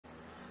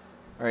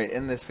Alright,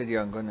 in this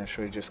video I'm going to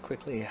show you just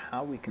quickly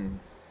how we can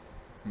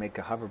make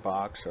a hover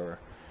box or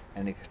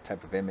any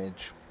type of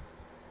image,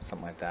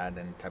 something like that,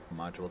 any type of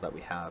module that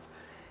we have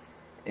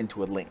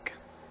into a link.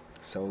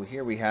 So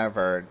here we have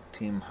our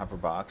team hover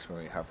box. Where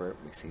we hover it,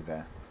 we see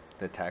the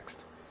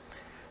text.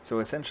 So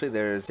essentially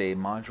there's a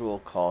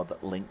module called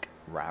link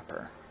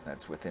wrapper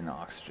that's within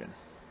Oxygen.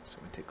 So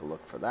we take a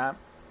look for that,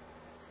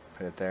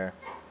 put it there,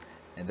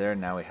 and there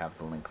now we have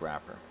the link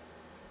wrapper.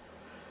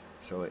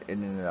 So it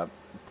ended up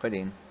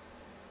putting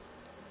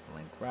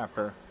link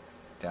wrapper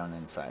down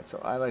inside. So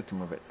I like to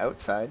move it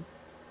outside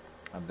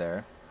of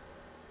there,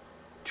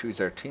 choose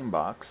our team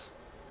box,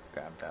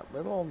 grab that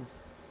little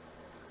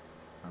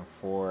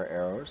 4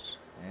 arrows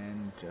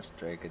and just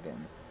drag it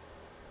in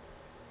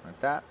like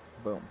that.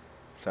 Boom.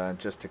 So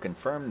just to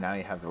confirm, now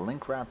you have the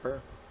link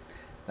wrapper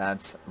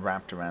that's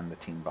wrapped around the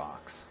team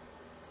box.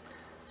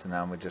 So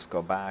now we just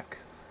go back,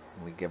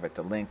 we give it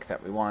the link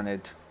that we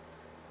wanted,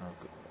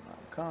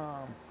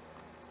 google.com,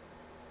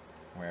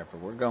 wherever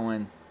we're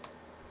going,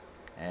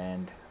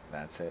 and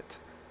that's it.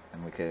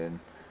 And we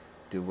can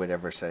do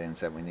whatever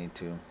settings that we need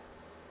to,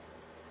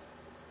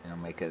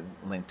 make a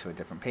link to a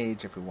different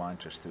page if we want,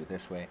 just through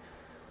this way,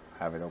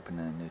 have it open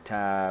in a new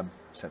tab,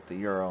 set the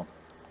URL,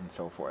 and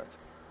so forth.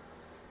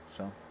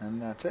 So,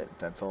 and that's it.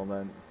 That's all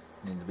that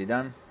needs to be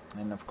done.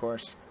 And of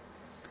course,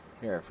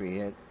 here if we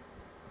hit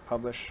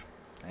publish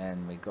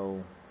and we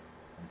go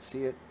and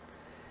see it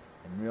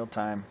in real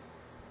time,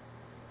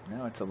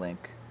 now it's a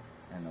link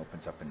and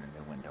opens up in a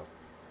new window.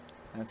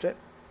 That's it.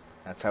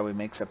 That's how we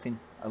make something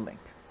a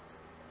link.